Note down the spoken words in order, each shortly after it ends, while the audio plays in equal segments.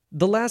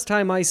The Last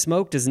Time I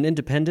Smoked is an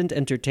independent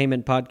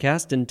entertainment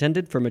podcast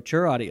intended for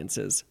mature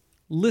audiences.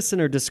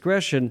 Listener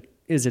discretion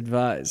is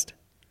advised.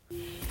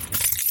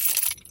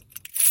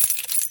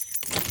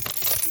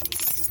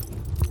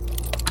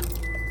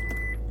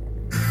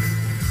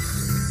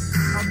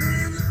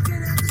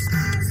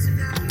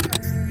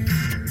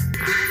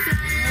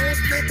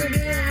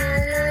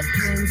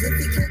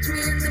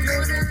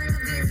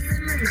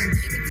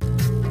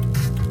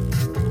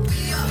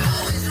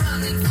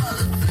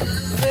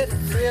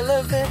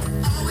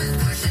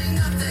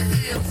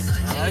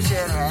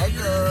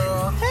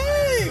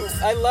 Hey!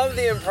 I love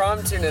the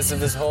impromptu-ness of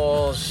this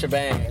whole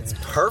shebang. It's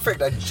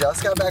perfect. I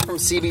just got back from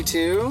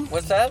CB2.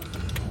 What's that?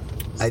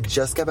 I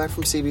just got back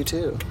from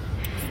CB2.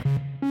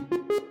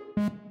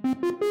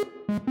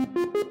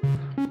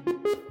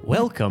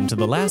 Welcome to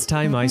The Last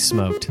Time I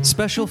Smoked,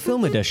 special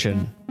film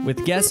edition,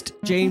 with guest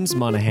James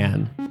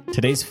Monaghan.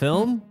 Today's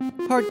film,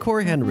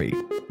 Hardcore Henry,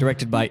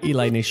 directed by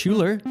Eli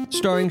Nishuler,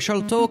 starring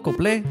Charlotte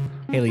Copley,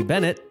 Haley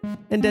Bennett,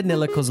 and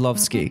Danila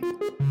Kozlovsky.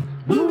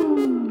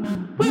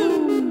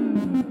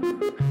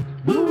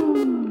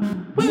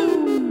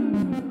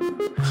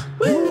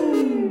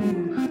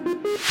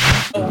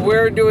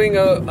 We're doing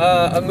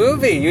a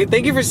movie.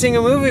 Thank you for seeing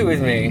a movie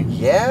with me.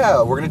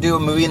 Yeah, we're going to do a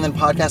movie and then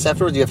podcast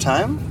afterwards. Do you have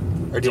time?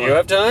 Or do you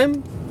have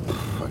time?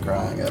 Fuck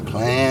around. I got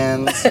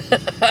plans.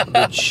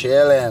 We're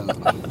chilling.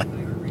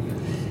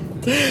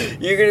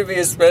 You're going to be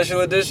a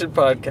special edition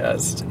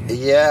podcast.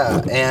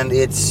 Yeah, and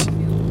it's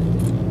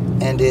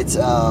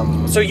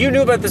So you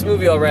knew about this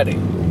movie already?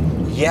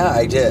 Yeah,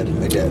 I did.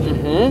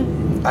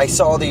 Mm-hmm. I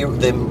saw the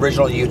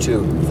original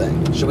YouTube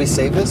thing. Should we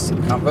save this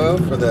combo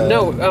for the...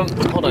 No,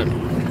 hold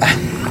on.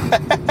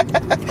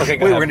 Okay,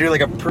 go Wait, ahead. we're going to do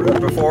like a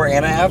before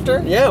and a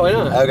after? Yeah, why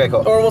not? Okay,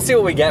 cool. Or we'll see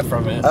what we get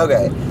from it.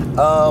 Okay.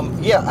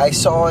 Yeah, I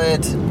saw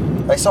it.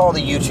 I saw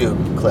the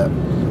YouTube clip.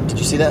 Did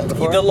you see that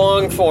before? The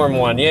long form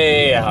one.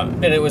 Yeah.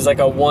 And it was like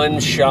a one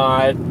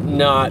shot,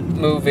 not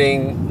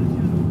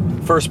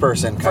moving... First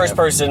person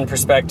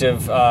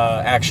perspective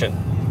action.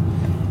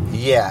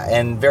 Yeah,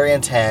 and very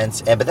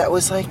intense. But that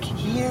was like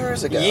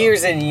years ago.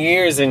 Years and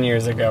years and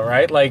years ago,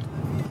 right? Like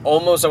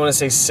almost, I want to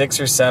say 6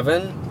 or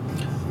 7.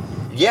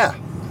 Yeah.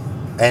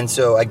 And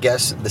so I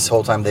guess this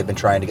whole time they've been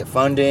trying to get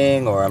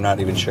funding, or I'm not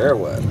even sure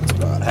what's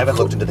going on. I haven't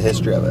looked into the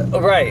history of it.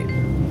 Oh, right.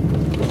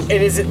 And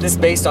is this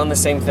based on the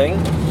same thing?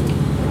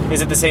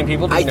 Is it the same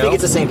people? I think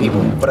it's the same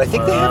people, but I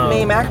think they have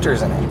name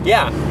actors in it.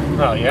 Yeah.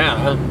 Oh,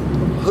 yeah.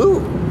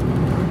 Who?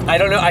 I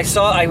don't know.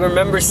 I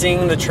remember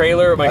seeing the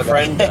trailer. My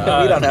friend. We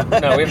don't know.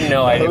 No, we have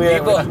no idea.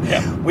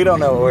 We don't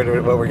know what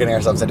we're getting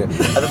ourselves into.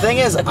 The thing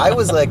is, I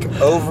was like,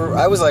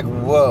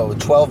 whoa,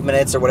 12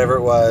 minutes or whatever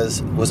it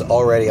was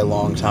already a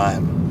long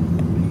time.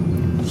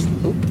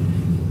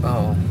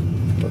 Oh,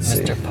 let's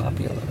see. Mr.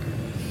 Popular.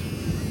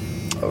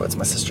 Oh, it's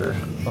my sister.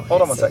 Oh,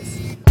 hold on one sec.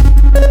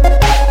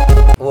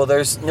 Well,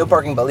 there's no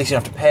parking, but at least you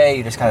don't have to pay.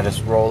 You just kind of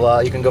just roll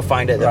up. You can go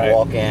find it, then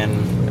walk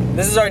in.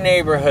 This is our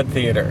neighborhood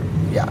theater.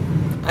 Yeah.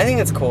 I think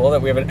it's cool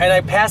that we have it. And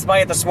I passed by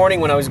it this morning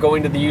when I was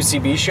going to the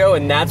UCB show,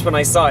 and that's when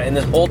I saw it. And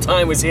this whole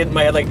time was hitting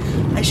my head like,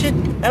 I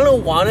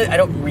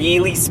don't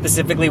really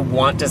specifically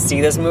want to see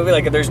this movie.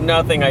 Like, there's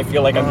nothing I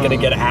feel like I'm going to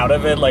get out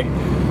of it. Like,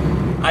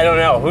 I don't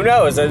know. Who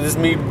knows? It's just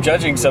me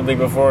judging something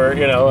before,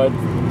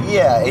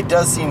 Yeah, it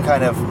does seem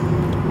kind of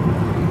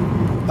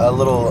a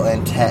little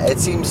intense. It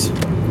seems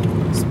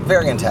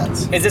very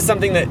intense. Is this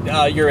something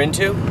that you're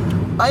into?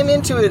 I'm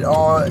into it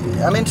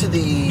I'm into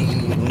the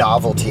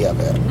novelty of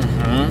it.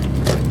 Mm-hmm.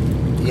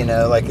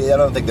 Like, I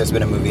don't think there's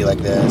been a movie like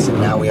this, and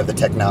now we have the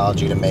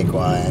technology to make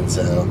one,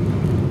 so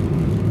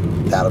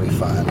that'll be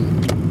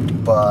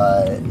fun.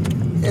 But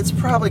it's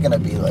probably going to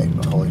be like,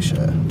 holy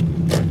shit.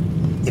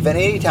 If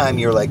any time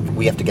you're like,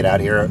 we have to get out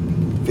of here,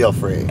 feel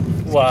free.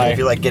 Why? If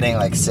you're like getting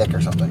like sick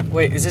or something.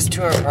 Wait, is this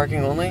 2-hour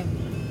parking only?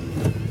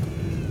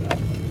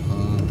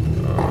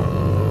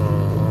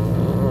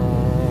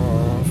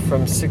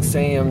 From 6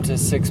 a.m. to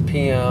 6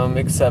 p.m.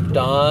 except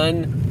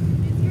on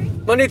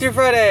Monday through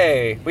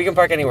Friday. We can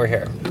park anywhere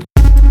here.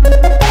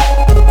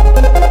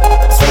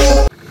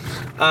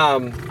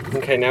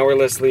 Okay, now we're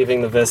just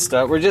leaving the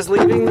Vista. We're just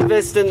leaving the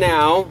Vista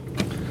now.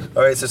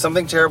 All right, so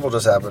something terrible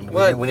just happened.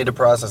 What? We need to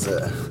process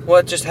it.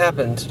 What just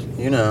happened?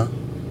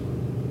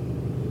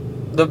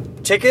 The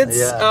tickets?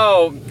 Yeah.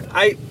 Oh,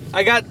 I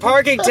got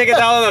parking tickets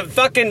out of the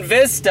fucking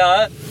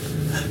Vista.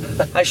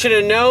 I should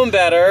have known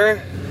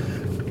better.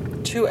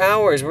 2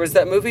 hours. Was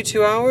that movie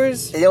 2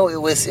 hours?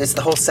 It's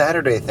the whole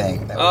Saturday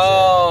thing. That was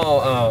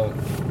Oh.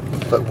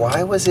 But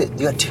why was it?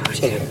 You had 2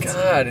 tickets.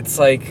 God, it's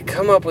like,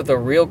 come up with a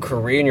real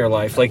career in your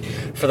life. Like,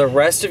 for the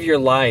rest of your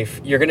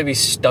life, you're going to be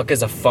stuck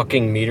as a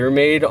fucking meter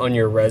maid on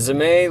your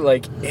resume.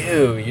 Like,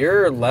 ew,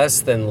 you're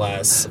less than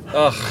less.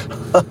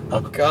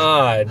 Ugh.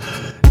 God.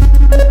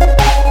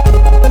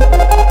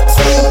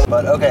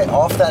 But, okay,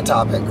 off that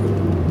topic.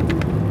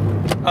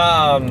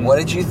 What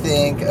did you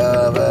think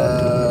of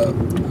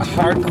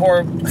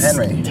Hardcore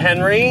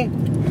Henry?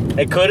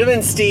 It could have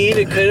been Steve.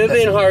 It could have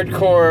been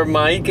Hardcore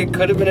Mike. It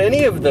could have been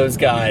any of those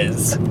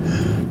guys.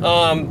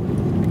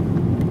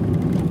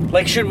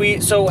 Like,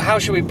 how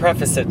should we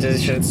preface it?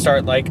 Should it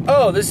start like,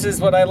 oh, this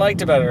is what I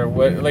liked about it, or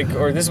what, like,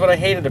 or this is what I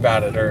hated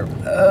about it, or...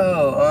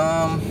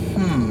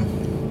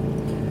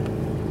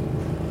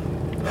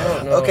 I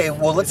don't know. Okay,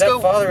 well, let's is that go...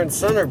 father and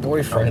son or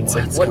boyfriends?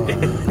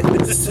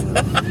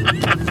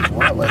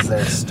 What was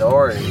their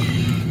story?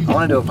 I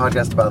want to do a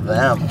podcast about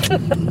them.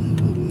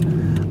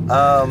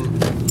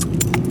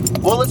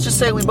 Well, let's just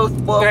say we both...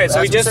 Well, okay,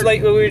 so we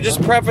were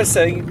just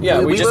prefacing...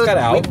 Yeah, we just got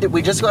out.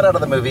 We just got out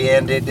of the movie,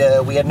 and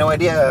we had no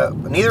idea...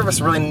 Neither of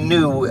us really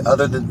knew,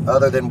 other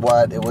than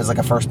what... It was like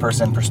a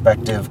first-person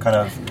perspective kind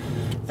of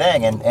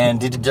thing. And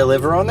did it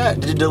deliver on that?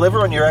 Did it deliver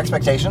on your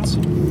expectations?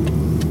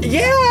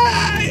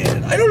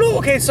 Yeah! I don't know.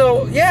 Okay,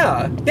 so,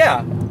 yeah.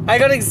 I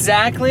got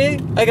exactly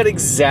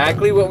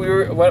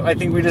what I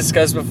think we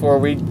discussed before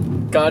we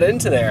got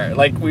into there.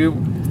 Like,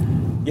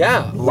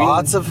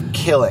 lots of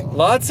killing.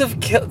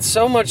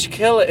 So much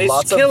killing.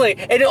 It's killing.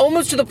 And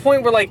almost to the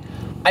point where, like,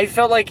 I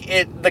felt like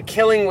the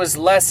killing was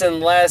less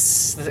and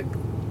less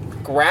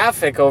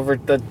graphic over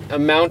the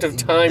amount of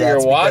time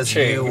you're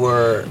watching. You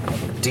were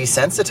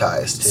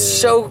desensitized to...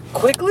 So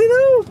quickly,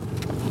 though?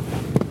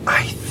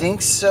 I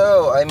think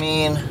so. I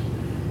mean,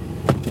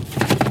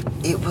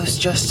 it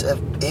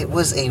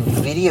was a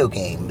video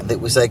game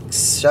that was like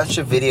such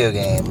a video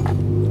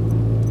game.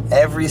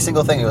 Every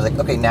single thing, it was like,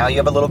 okay, now you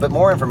have a little bit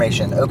more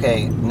information.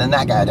 Okay, and then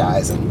that guy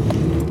dies,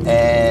 and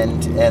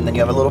then you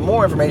have a little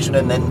more information,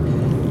 and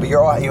then you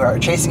are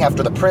chasing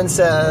after the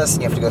princess,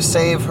 and you have to go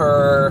save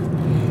her,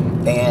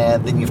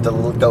 and then you have to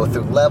go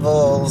through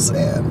levels,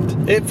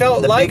 and it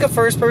felt like a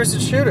first-person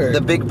shooter.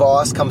 The big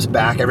boss comes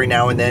back every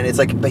now and then. It's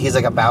like he's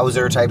like a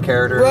Bowser type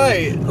character,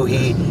 right? Who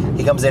he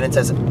comes in and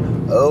says,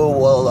 "Oh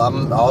well,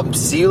 I'll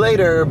see you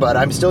later, but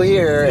I'm still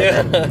here."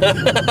 And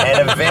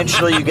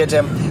eventually you get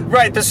to him.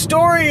 Right, the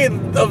story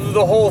of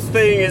the whole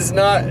thing is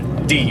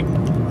not deep.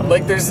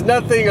 Like, there's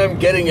nothing I'm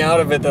getting out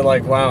of it that,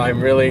 like, wow, I'm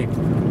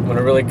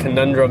gonna really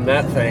conundrum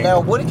that thing.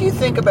 Now, what did you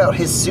think about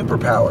his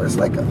superpowers?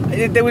 Like,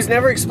 it was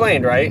never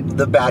explained, right?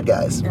 The bad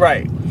guys,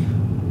 right?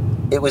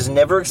 It was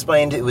never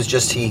explained. It was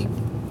just he.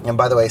 And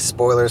by the way,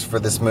 spoilers for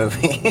this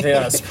movie.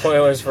 Yeah,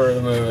 spoilers for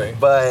the movie.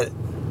 But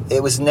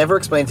it was never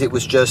explained. It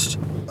was just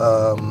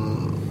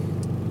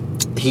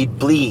he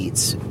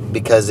bleeds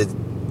because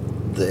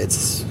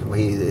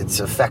it's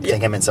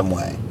affecting him in some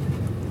way.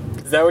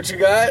 Is that what you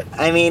got?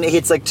 I mean,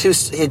 it's like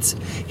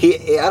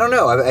I don't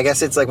know. I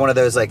guess it's like one of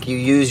those, like, you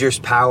use your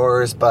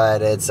powers,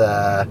 but it's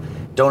don't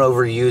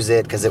overuse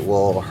it because it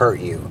will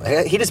hurt you.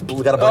 He just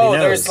got a bloody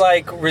nose. There's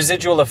like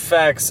residual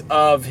effects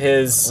of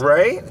his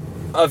right.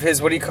 Of his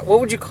what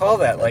would you call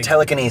that? Like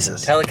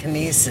telekinesis.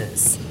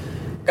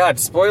 God,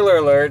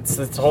 spoiler alerts,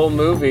 this whole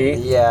movie.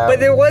 Yeah. But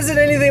there wasn't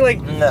anything like...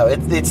 No,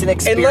 it's an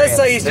experience. Unless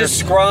I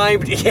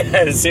described...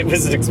 Yes, it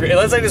was an experience.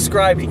 Unless I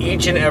described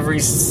each and every,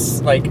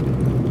 like,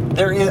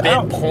 there is,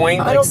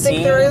 midpoint, I don't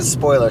think there is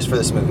spoilers for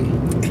this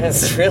movie.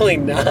 It's really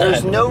not.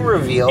 There's no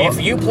reveal.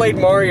 If you played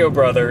Mario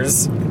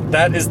Brothers,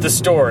 that is the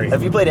story.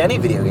 Have you played any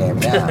video game?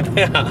 Yeah.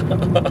 Yeah.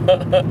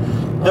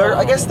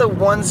 I guess the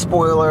one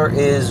spoiler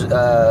is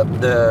how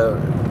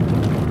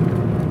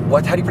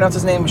do you pronounce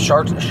his name?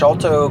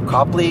 Sholto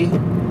Copley?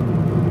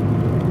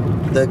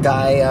 The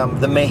guy,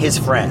 his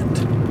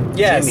friend.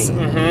 Yes. Jimmy.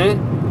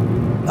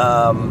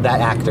 Mm-hmm. That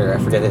actor, I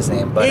forget his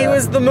name. But he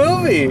was the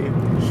movie.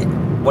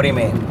 What do you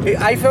mean?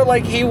 I felt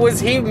like he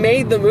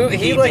made the movie.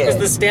 He was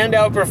the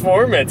standout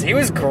performance. He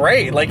was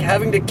great. Like,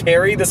 having to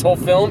carry this whole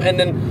film, and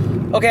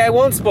then, okay, I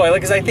won't spoil it,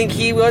 because I think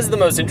he was the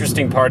most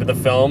interesting part of the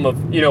film, of,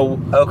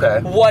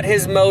 what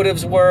his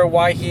motives were,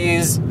 why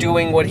he's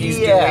doing what he's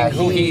doing,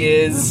 who he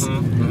is.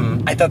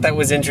 Mm-hmm. I thought that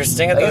was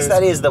interesting. I guess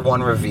that is the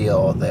one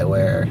reveal that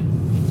where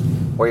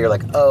you're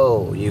like,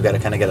 oh, you got to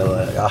kind of get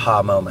a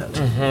aha moment.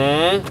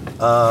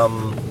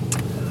 Mm-hmm.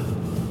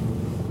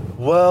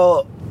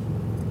 Well,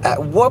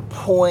 at what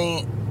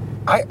point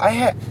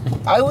I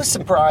was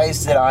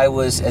surprised that I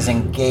was as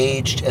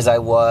engaged as I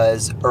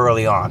was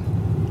early on.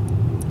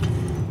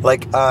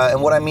 Like,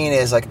 and what I mean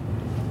is, like,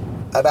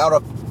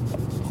 about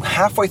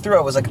halfway through,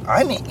 I was like,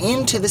 I'm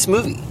into this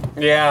movie.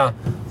 Yeah.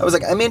 I was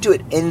like, I'm into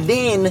it, and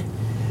then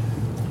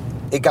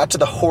it got to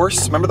the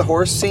horse. Remember the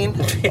horse scene?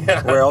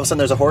 Yeah. Where all of a sudden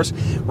there's a horse.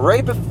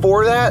 Right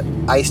before that,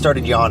 I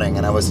started yawning,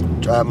 and I was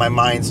my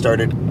mind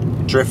started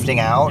drifting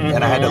out,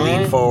 and I had to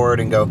lean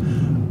forward and go,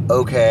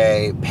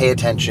 okay, pay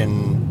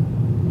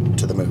attention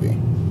to the movie.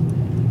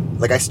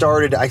 Like, I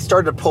started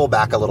to pull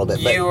back a little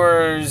bit. But you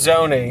were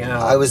zoning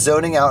out. I was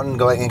zoning out and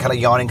going and kind of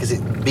yawning because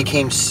it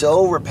became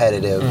so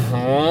repetitive.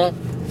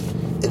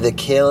 Mm-hmm. The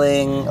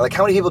killing, like,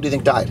 how many people do you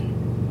think died?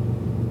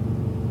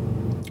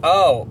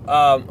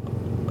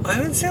 I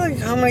would say, like,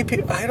 how many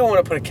people... I don't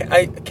want to put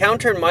a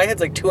counter in my head,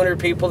 like 200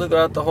 people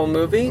throughout the whole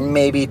movie.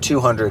 Maybe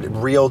 200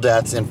 real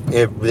deaths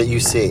that you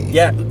see.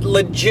 Yeah,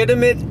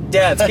 legitimate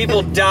deaths.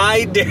 People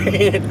died during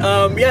it.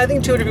 I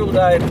think 200 people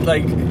died,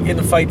 like, in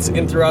the fights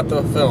throughout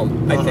the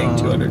film. I think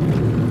 200.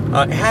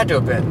 It had to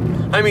have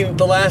been. I mean,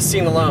 the last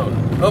scene alone.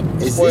 Oh,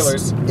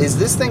 spoilers. Is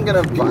this thing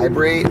gonna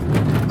vibrate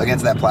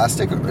against that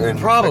plastic?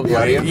 Probably.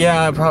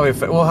 Yeah, probably.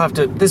 We'll have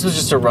to. This was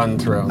just a run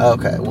through.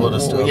 Okay, we'll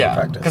just do a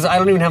practice. Because I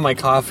don't even have my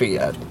coffee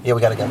yet. Yeah,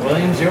 we gotta go. Well,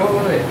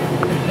 enjoy.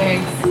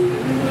 Thanks.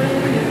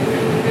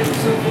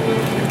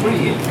 What do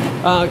you eat?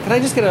 Can I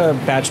just get a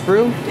batch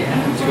brew?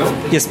 Yeah, let's go.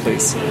 Yes,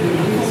 please.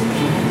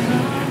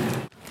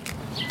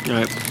 All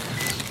right.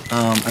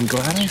 I'm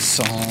glad I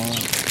saw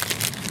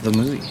the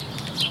movie.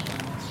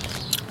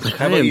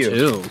 I am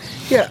too.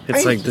 Yeah,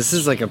 It's like, this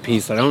is like a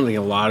piece I don't think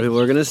a lot of people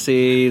are going to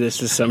see.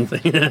 This is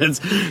something that's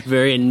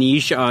very a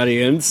niche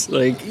audience.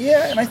 Like,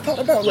 yeah, and I thought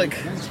about like,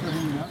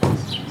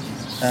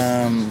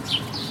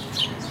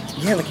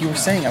 yeah, like you were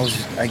saying,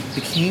 I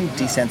became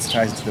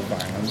desensitized to the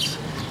violence,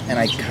 and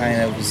I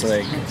kind of was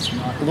like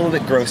a little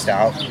bit grossed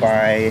out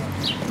by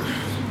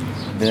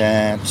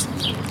that.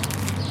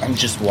 I'm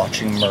just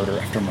watching murder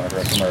after murder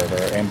after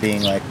murder and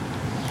being like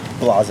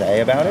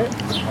blasé about it.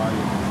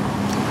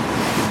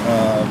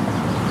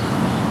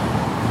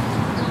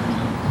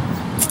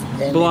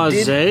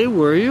 blasé,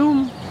 were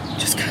you?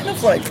 Just kind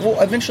of like, well,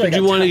 eventually Did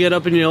you want to get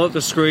up and yell at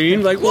the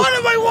screen? Like, what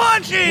am I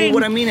watching? Well,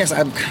 what I mean is,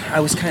 I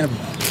was kind of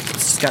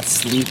got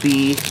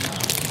sleepy,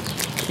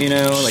 you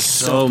know, like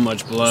so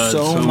much blood,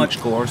 so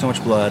much gore, so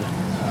much blood,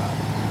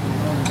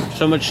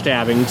 so much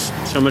stabbings,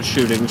 so much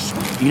shootings.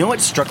 You know what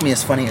struck me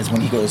as funny is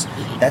when he goes,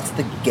 "That's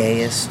the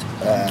gayest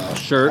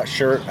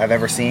shirt I've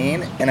ever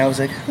seen," and I was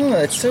like, "Huh,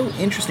 that's so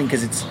interesting,"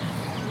 because it's.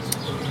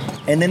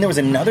 And then there was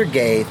another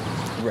gay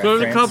reference.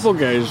 There's a couple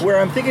gays where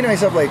I'm thinking to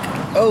myself, like,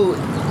 oh,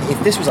 if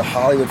this was a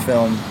Hollywood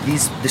film,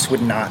 this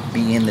would not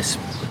be in this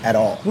at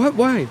all. What?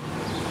 Why?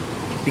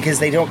 Because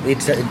they don't.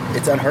 It's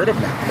unheard of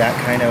now. That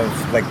kind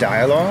of like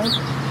dialogue.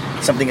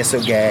 Something is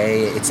so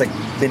gay. It's like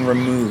been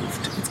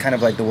removed. It's kind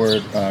of like the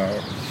word.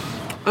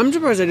 I'm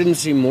surprised I didn't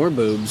see more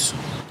boobs,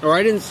 or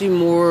I didn't see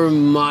more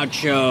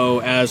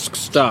macho-esque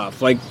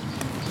stuff. Like,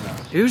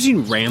 have you ever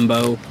seen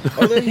Rambo?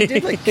 Although he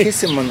did like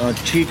kiss him on the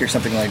cheek or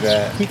something like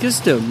that. He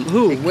kissed him.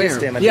 Who? He Where?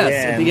 kissed him at yes, the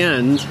end. at the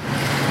end.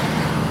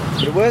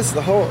 But it was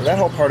that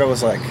whole part. I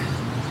was like,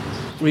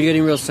 were you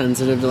getting real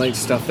sensitive to like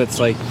stuff that's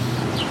like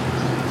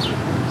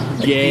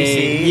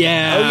gay? PC?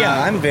 Yeah. Oh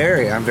yeah, I'm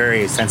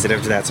very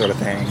sensitive to that sort of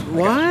thing.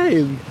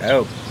 Why?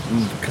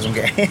 Because I'm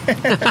gay.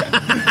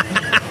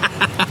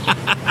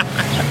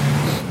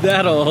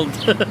 That old.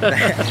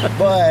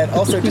 But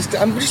also,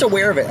 I'm just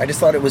aware of it. I just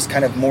thought it was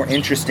kind of more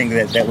interesting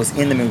that was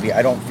in the movie.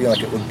 I don't feel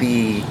like it would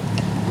be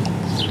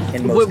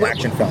in most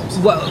action films.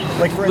 Well,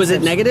 like for was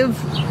instance, it negative?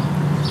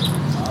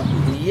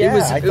 Yeah,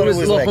 I thought it was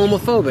a little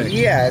homophobic.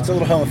 Yeah, it's a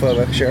little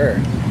homophobic. Sure.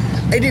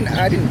 It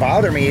didn't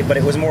bother me, but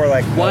it was more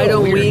like, why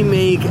don't weird. we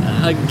make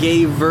a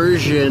gay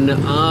version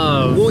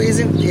of? Well,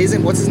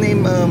 isn't what's his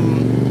name?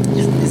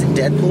 Isn't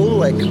Deadpool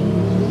like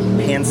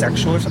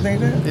pansexual or something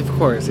like that? Of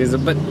course,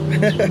 but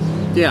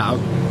yeah. All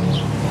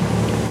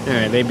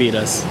right, they beat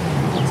us.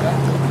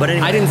 But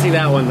anyway, I didn't see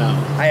that one though.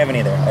 I haven't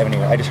either.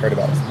 I just heard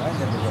about it.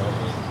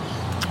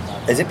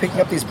 Is it picking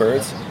up these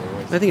birds?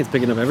 I think it's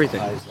picking up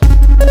everything.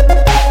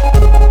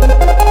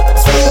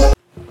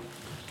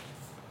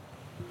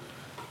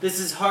 This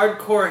is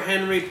Hardcore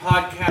Henry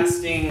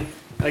podcasting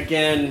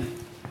again.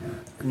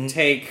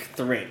 Take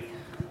 3.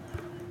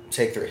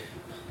 Take 3.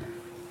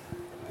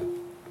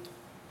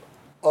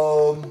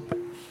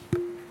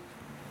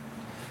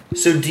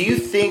 So do you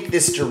think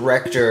this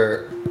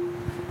director,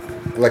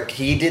 like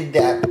he did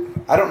that?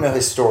 I don't know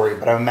his story,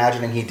 but I'm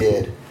imagining he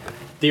did.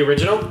 The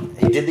original?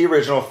 He did the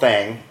original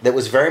thing that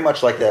was very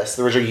much like this.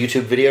 The original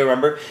YouTube video,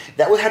 remember?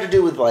 That had to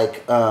do with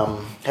like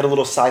had a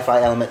little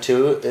sci-fi element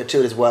to it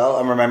as well.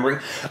 I'm remembering.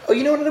 Oh,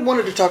 you know what I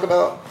wanted to talk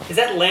about? Is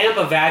that lamp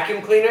a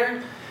vacuum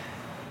cleaner?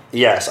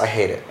 Yes, I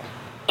hate it.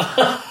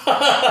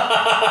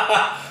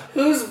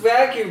 Whose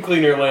vacuum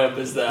cleaner lamp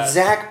is that?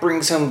 Zach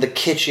brings home the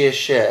kitschiest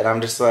shit, and I'm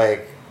just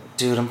like,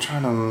 dude, I'm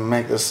trying to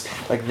make this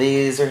like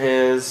these are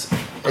his.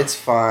 It's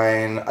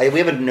fine. We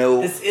have a no.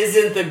 This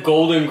isn't the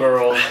Golden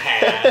Girls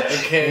hat,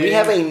 okay? We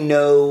have a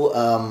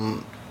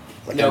no.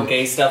 No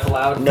gay stuff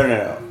allowed?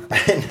 No.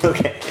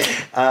 Okay.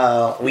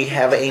 We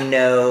have a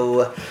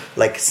no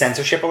like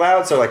censorship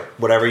allowed. So like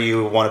whatever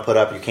you want to put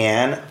up, you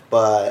can.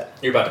 But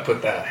you're about to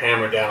put that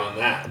hammer down on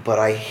that. But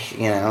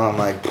I'm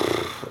like,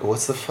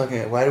 what's the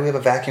fucking? Why do we have a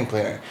vacuum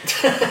cleaner?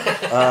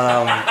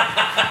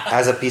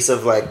 As a piece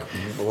of like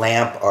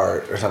lamp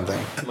art or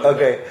something.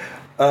 Okay.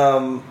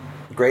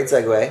 Great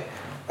segue.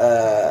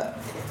 I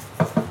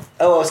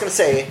was gonna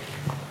say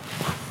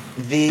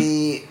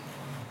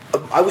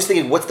I was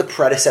thinking, what's the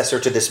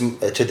predecessor to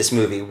this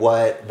movie?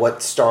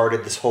 What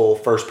started this whole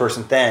first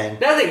person thing?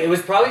 Nothing. It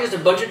was probably just a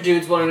bunch of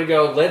dudes wanting to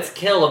go, let's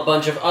kill a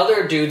bunch of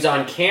other dudes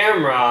on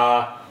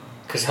camera.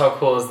 Because how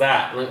cool is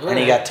that? Like, and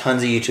he got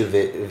tons of YouTube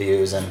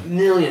views and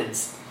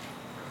millions.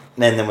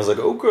 And then was like,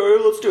 okay,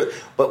 let's do it.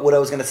 But what I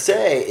was gonna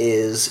say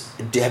is,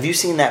 have you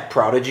seen that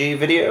Prodigy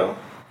video?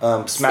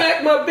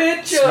 Smack my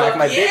bitch up. Smack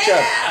my bitch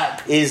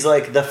up is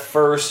like the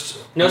first.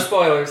 No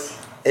spoilers.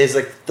 Is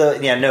like for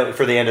the end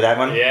of that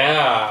one.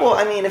 Yeah. Well,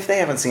 I mean, if they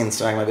haven't seen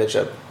Smack My Bitch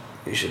Up,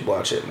 you should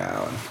watch it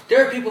now.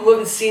 There are people who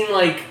haven't seen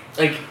like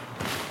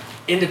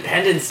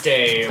Independence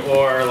Day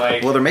or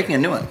like. Well, they're making a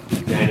new one.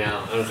 I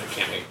know. I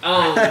can't wait.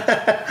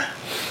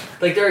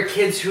 Like there are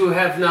kids who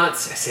have not. I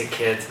say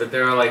kids, but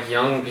there are like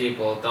young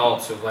people,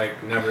 adults who've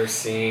like never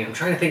seen. I'm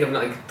trying to think of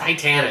like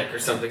Titanic or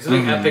something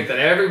epic that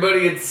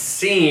everybody had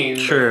seen.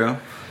 True.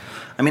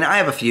 I mean, I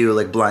have a few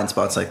like blind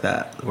spots like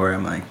that where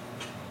I'm like,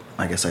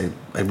 I guess I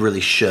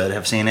really should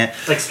have seen it.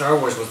 Like Star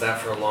Wars was that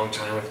for a long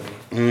time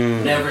with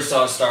me. Never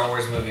saw a Star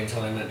Wars movie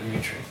until I met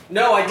Dimitri.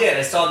 No, I did.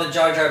 I saw the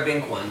Jar Jar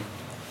Binks one.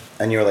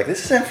 And you were like,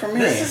 this isn't for me.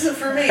 This isn't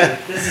for me.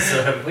 This is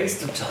a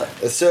waste of time.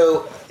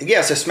 So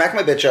Smack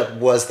My Bitch Up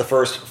was the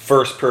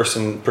first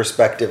person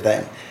perspective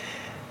thing.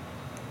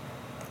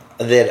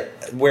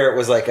 Where it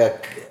was like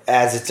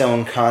as its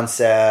own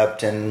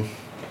concept, and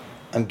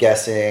I'm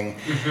guessing.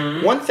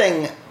 Mm-hmm. One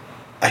thing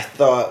I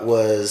thought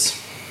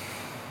was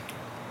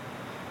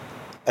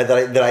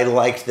that I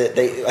liked that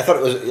I thought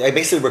it was I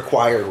basically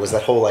required was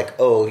that whole like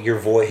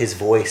his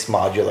voice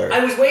modular.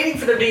 I was waiting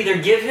for them to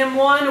either give him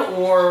one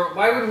or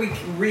why would we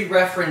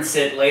re-reference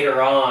it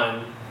later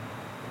on?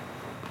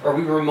 Are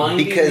we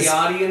reminding the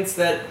audience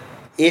that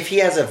if he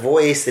has a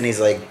voice, then he's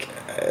like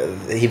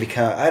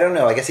I don't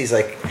know. I guess he's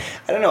like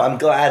I don't know. I'm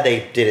glad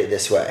they did it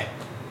this way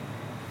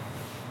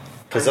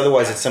because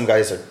otherwise it's some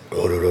guys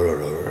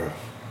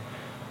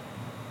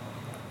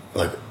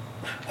like.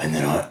 And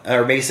then,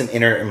 or maybe some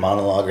inner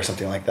monologue or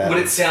something like that. Would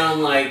it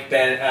sound like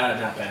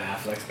not Ben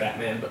Affleck's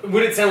Batman, but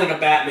would it sound like a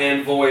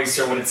Batman voice,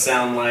 or would it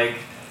sound like?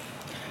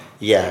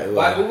 Yeah.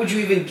 What would you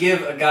even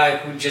give a guy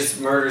who just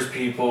murders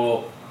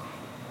people?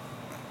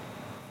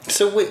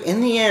 So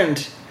in the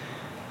end,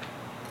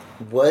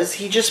 was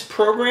he just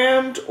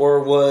programmed, or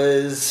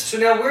was? So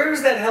now, where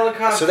was that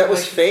helicopter? So that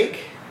was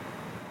fake.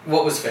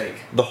 What was fake?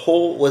 The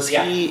whole was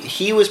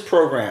he was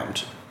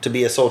programmed to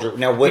be a soldier.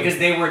 Now what? Because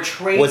they were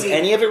training. Was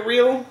any of it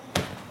real?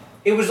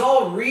 It was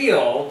all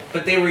real,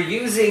 but they were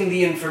using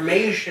the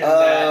information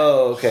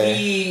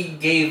he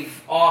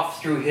gave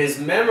off through his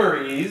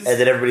memories. And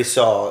that everybody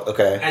saw,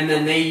 okay. And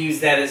then they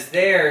used that as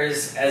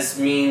theirs as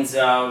means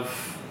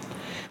of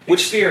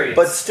experience.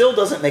 But still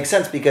doesn't make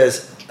sense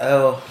because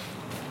all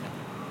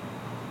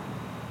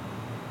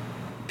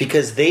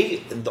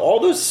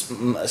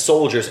those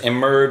soldiers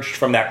emerged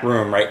from that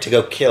room, right, to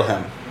go kill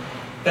him.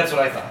 That's what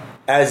I thought.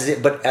 As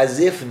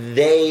if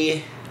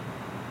they...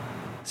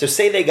 So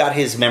say they got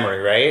his memory,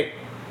 right?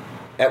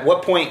 At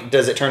what point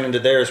does it turn into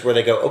theirs where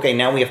they go, okay,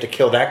 now we have to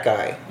kill that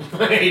guy?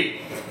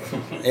 Right.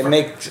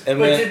 But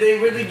did they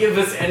really give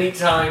us any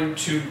time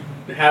to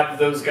have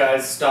those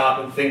guys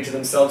stop and think to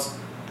themselves,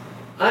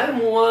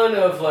 I'm one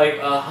of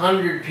like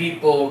 100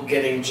 people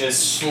getting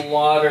just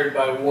slaughtered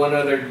by one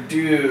other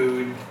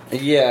dude.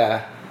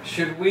 Yeah.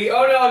 Should we...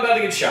 Oh no, I'm about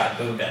to get shot.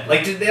 Boom, dead.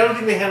 Like, I don't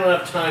think they had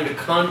enough time to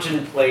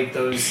contemplate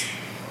those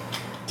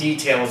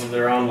details of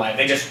their own life.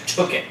 They just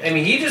took it. I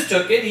mean, he just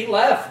took it. He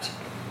left.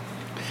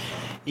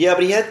 Yeah,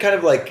 but he had kind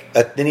of like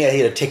then he had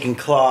a ticking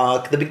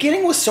clock. The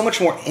beginning was so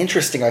much more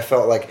interesting. I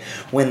felt like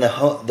when the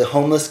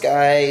homeless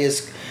guy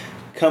is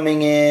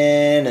coming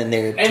in and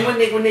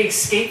when they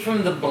escaped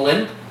from the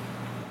blimp,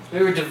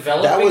 they were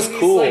developing. That was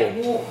cool.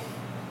 Like,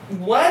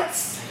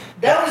 what?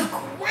 That was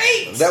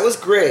great. That was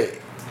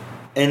great.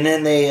 And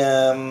then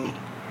and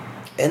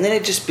then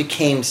it just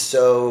became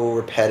so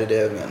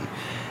repetitive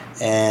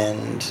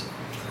and.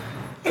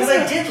 Because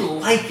I did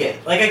like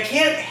it. Like,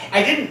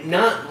 I didn't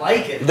not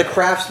like it. The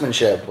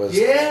craftsmanship was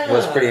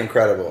pretty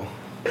incredible.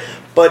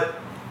 But,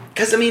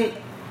 because, I mean,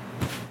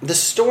 the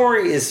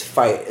story is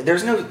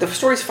the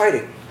story's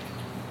fighting.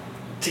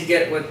 To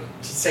get what?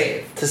 To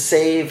save. To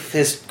save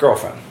his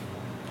girlfriend.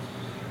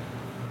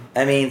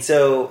 I mean,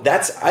 so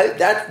that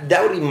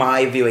would be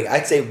my viewing.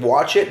 I'd say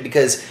watch it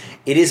because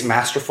it is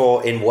masterful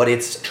in what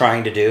it's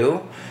trying to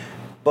do.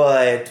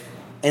 But,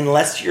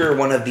 unless you're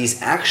one of these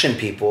action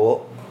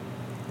people...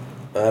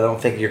 I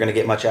don't think you're going to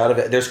get much out of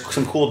it. There's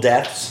some cool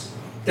deaths.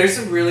 There's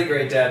some really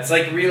great deaths.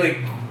 Like, really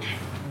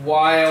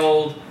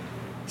wild,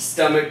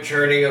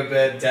 stomach-churning a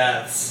bit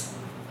deaths.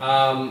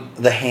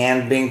 The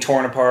hand being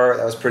torn apart,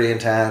 that was pretty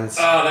intense.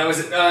 Oh, that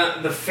was...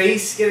 the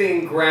face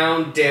getting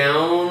ground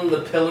down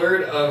the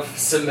pillar of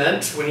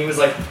cement when he was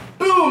like,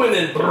 boom, and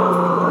then...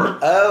 Brrr.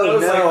 Oh,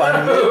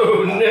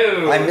 no.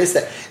 No. I missed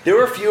that. There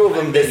were a few of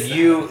them that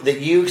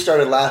you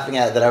started laughing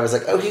at that I was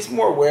like, oh, he's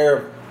more aware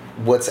of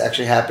what's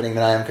actually happening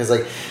than I am. Because,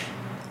 like...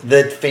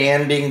 The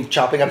fan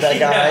chopping up that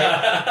guy.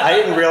 Yeah. I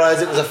didn't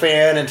realize it was a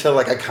fan until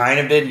I kind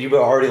of did. You were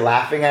already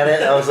laughing at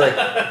it. I was like,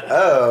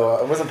 oh,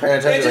 I wasn't paying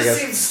attention. It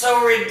just seems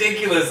so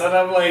ridiculous, and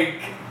I'm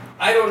like,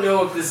 I don't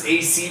know if this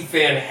AC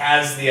fan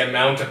has the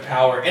amount of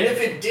power, and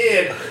if it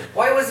did,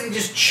 why was he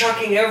just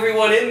chucking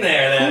everyone in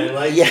there then?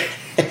 Like, yeah.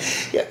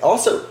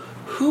 Also,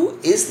 who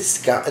is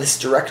this guy? This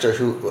director?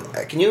 Who?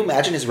 Can you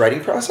imagine his writing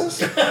process?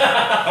 Okay,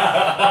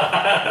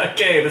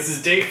 this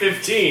is day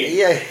 15.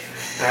 Yeah.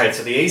 Alright,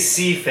 so the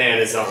AC fan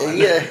is on.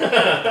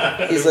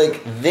 Yeah. He's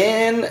like,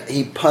 then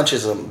he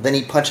punches him. Then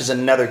he punches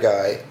another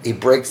guy. He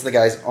breaks the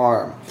guy's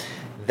arm.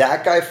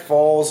 That guy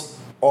falls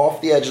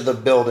off the edge of the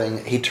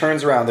building. He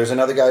turns around. There's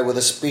another guy with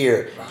a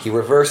spear. He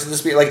reverses the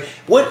spear. Like,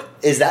 what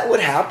is that? What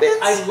happens?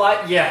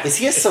 Yeah. Is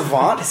he a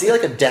savant? Is he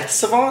like a death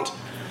savant?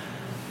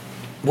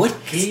 What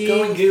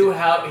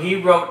He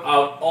wrote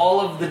out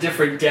all of the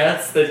different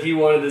deaths that he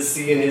wanted to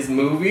see in his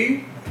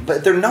movie.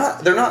 But they're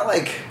not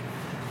like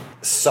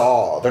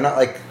Saw. They're not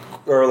like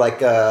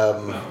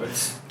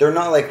they're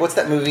not like, what's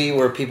that movie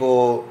where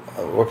people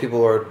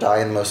are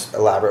dying in the most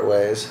elaborate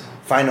ways?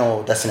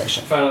 Final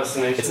Destination.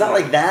 It's not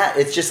like that.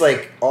 It's just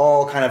like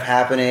all kind of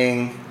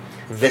happening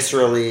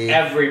viscerally.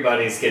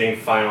 Everybody's getting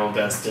Final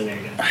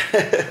Destinated.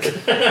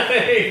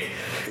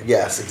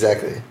 Yes,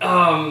 exactly.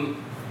 But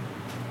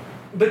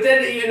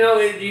then,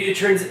 it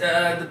turns...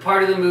 the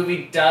part of the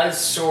movie does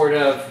sort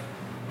of...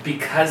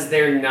 Because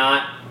they're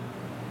not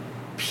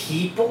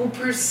people,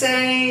 per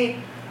se...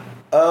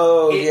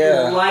 Oh,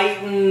 it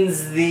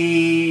lightens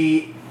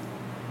the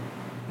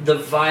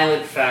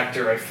violent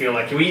factor, I feel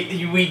like.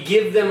 We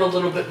give them a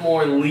little bit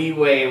more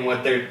leeway in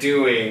what they're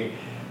doing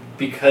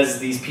because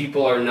these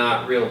people are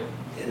not real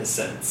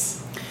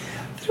innocents.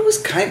 It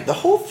was the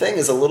whole thing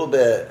is a little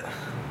bit...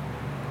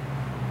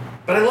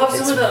 But I love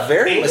some of the... It's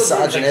very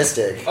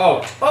misogynistic.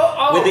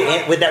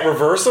 With that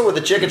reversal with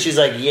the chick, and she's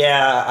like,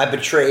 yeah, I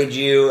betrayed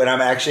you, and I'm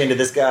actually into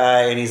this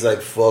guy, and he's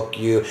like, fuck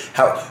you.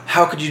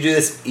 How could you do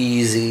this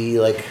easy?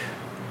 Like...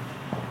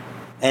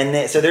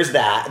 And so there's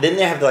that. Then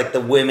they have like the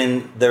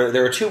women.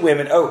 There are two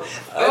women. I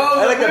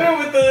like the women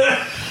with the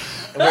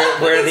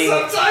where the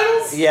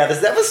subtitles. Yeah,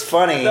 that was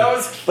funny. That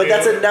was cute. But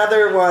that's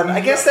another one.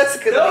 I guess that's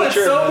the nature.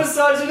 It's so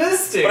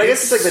misogynistic. But I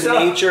guess it's like the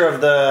nature of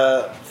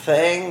the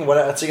thing.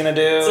 What's he gonna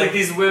do? It's like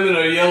these women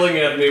are yelling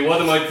at me. What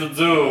am I to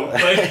do?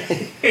 Like,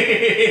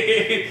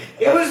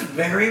 it was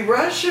very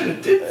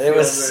Russian. It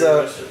was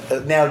so.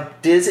 Russian. Now,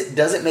 does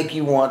it make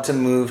you want to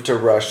move to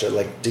Russia?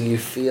 Like, do you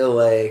feel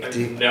like? I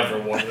never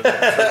wanted to move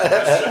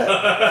to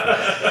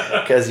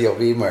Russia because you'll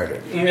be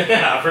murdered.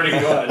 Yeah, pretty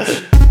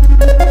much.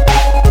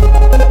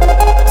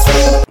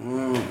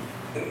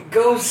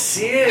 Go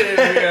see it.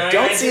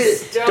 Don't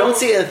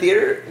see it in the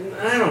theater.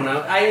 I don't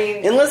know. I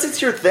mean, unless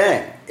it's your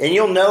thing, and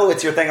you'll know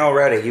it's your thing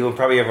already. You will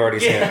probably have already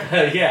seen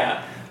it.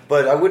 Yeah.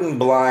 But I wouldn't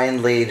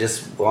blindly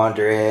just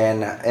wander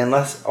in,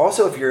 unless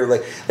also if you're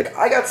like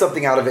I got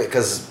something out of it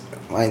because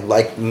I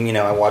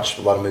watch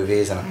a lot of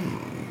movies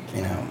and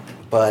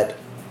but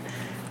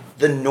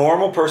the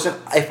normal person,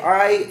 if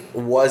I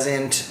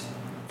wasn't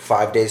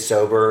 5 days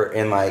sober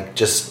and like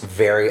just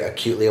very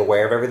acutely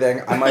aware of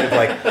everything, I might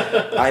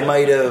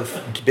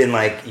have been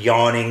like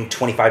yawning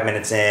 25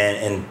 minutes in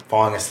and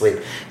falling asleep.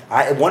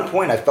 At one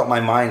point I felt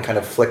my mind kind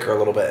of flicker a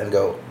little bit and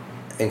go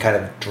and kind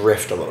of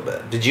drift a little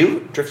bit. Did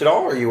you drift at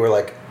all, or you were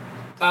like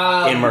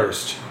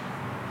immersed?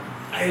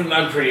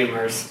 I'm pretty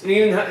immersed.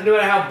 No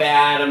matter how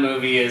bad a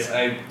movie is,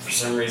 I for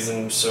some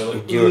reason sort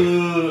of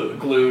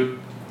glued.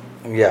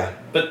 Yeah.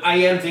 But I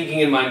am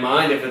thinking in my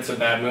mind, if it's a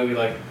bad movie,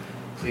 like,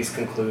 please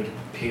conclude.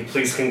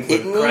 Please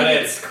conclude.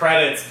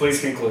 Credits, please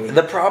conclude.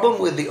 The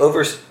problem with the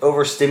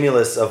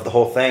overstimulus of the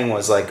whole thing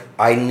was like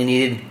I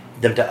needed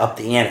them to up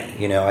the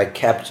ante. I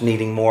kept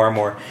needing more and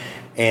more.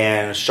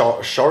 And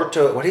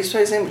Sharto, what do you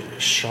say his name?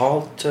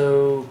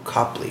 Sharto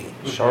Copley.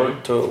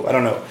 Sharto, I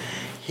don't know.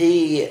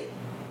 He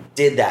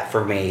did that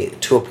for me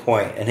to a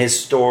point, and his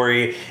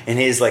story and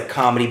his like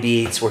comedy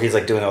beats where he's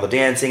like doing all the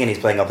dancing and he's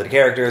playing all the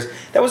characters.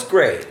 That was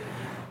great,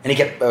 and he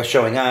kept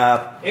showing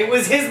up. It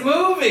was his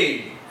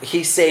movie.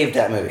 He saved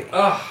that movie.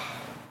 Oh,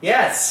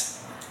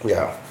 yes.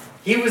 Yeah.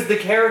 He was the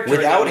character.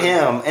 Without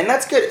him, and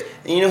that's good.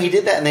 He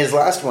did that in his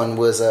last one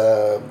was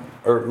or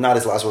not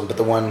his last one, but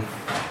the one.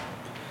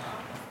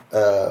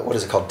 What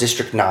is it called?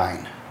 District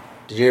 9.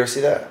 Did you ever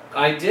see that?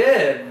 I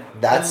did.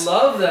 I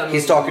love that movie.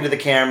 He's talking to the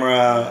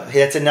camera.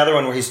 That's another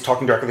one where he's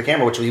talking directly to the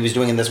camera, which he was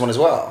doing in this one as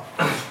well.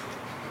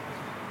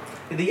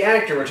 The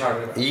actor we're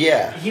talking about.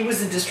 Yeah. He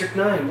was in District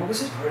 9. What was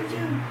his part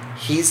again?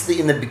 He's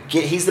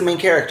the main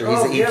character.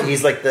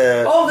 He's like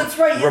the that's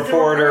right.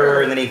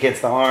 reporter, and then he gets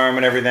the arm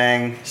and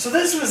everything. So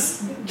this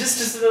was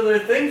just another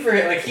thing for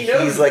him. Like he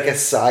knows. He's like a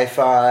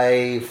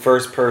sci-fi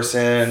first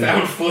person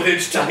found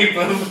footage type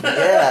of.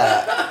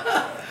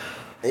 Yeah.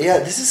 Yeah,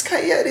 this is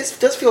kind of, it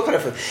does feel kind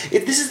of,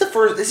 this is the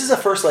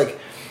first, like,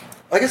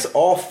 I guess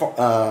all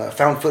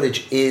found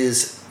footage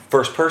is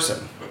first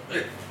person.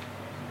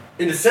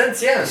 In a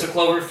sense, yeah, so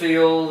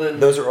Cloverfield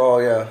and... Those are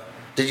all, yeah.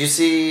 Did you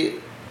see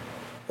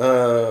 10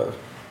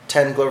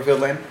 Cloverfield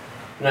Lane?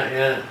 Not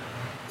yet.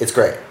 It's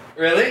great.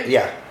 Really?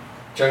 Yeah.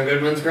 John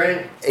Goodman's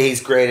great?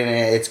 He's great in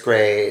it, it's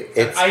great.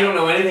 I don't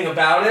know anything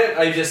about it,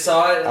 I just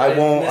saw it. I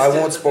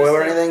won't spoil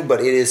anything,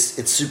 but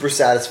it's super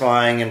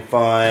satisfying and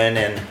fun,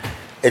 and...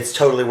 It's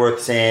totally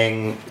worth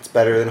seeing. It's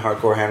better than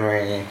Hardcore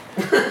Henry.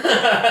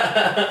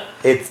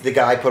 The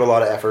guy put a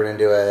lot of effort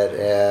into it,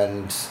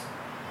 and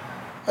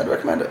I'd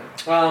recommend it.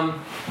 All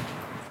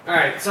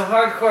right, so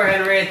Hardcore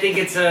Henry, I think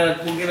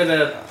we'll give it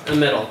a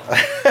middle.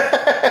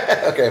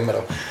 Okay,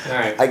 middle. All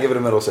right. I give it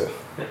a middle too.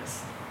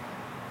 Yes.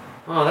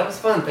 Oh, that was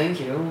fun. Thank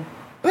you.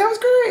 That was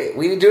great.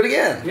 We need to do it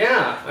again.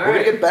 Yeah, all We're right.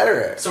 going to get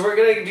better at it. So we're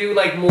going to do,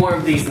 like, more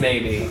of these,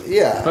 maybe.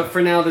 Yeah. But for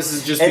now, this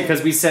is just And-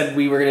 because we said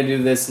we were going to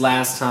do this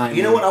last time.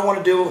 You know what I want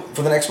to do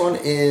for the next one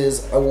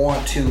is I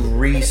want to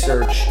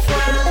research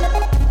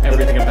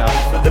Everything about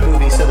it. the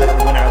movie so that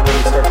when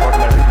we start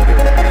talking about everything,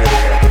 we're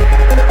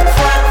really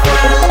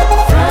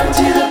Front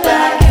to the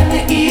back, and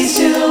the east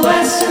to the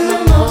west, and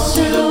the most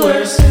to the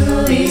worst, and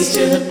the least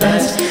to the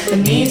best, the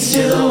needs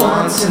to the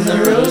wants, and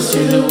the rows to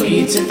the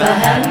weeds. If I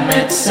hadn't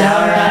met the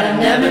sour, I'd have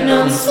never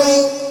known the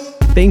sweet.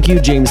 Thank you,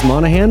 James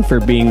Monaghan, for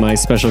being my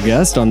special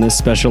guest on this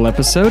special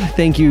episode.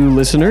 Thank you,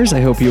 listeners.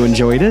 I hope you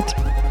enjoyed it.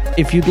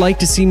 If you'd like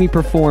to see me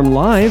perform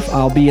live,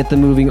 I'll be at the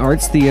Moving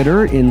Arts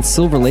Theater in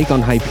Silver Lake on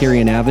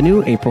Hyperion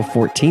Avenue, April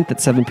 14th at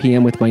 7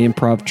 p.m. with my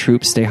improv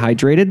troupe, Stay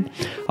Hydrated.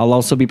 I'll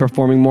also be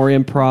performing more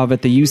improv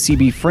at the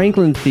UCB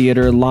Franklin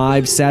Theater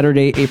live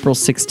Saturday, April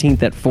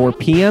 16th at 4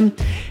 p.m.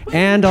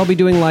 And I'll be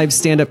doing live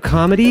stand-up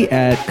comedy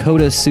at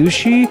Coda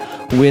Sushi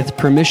with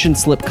Permission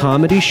Slip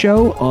Comedy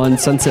Show on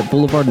Sunset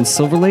Boulevard in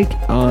Silver Lake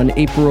on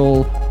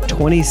April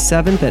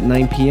 27th at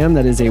 9 p.m.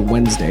 That is a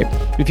Wednesday.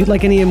 If you'd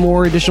like any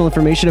more additional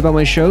information about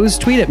my shows,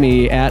 tweet at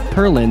me at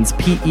Perlins,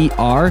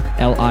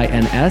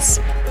 Perlins,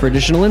 for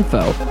additional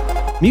info.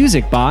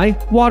 Music by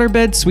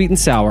Waterbed Sweet and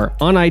Sour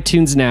on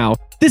iTunes now.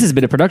 This has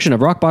been a production of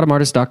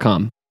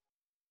rockbottomartist.com.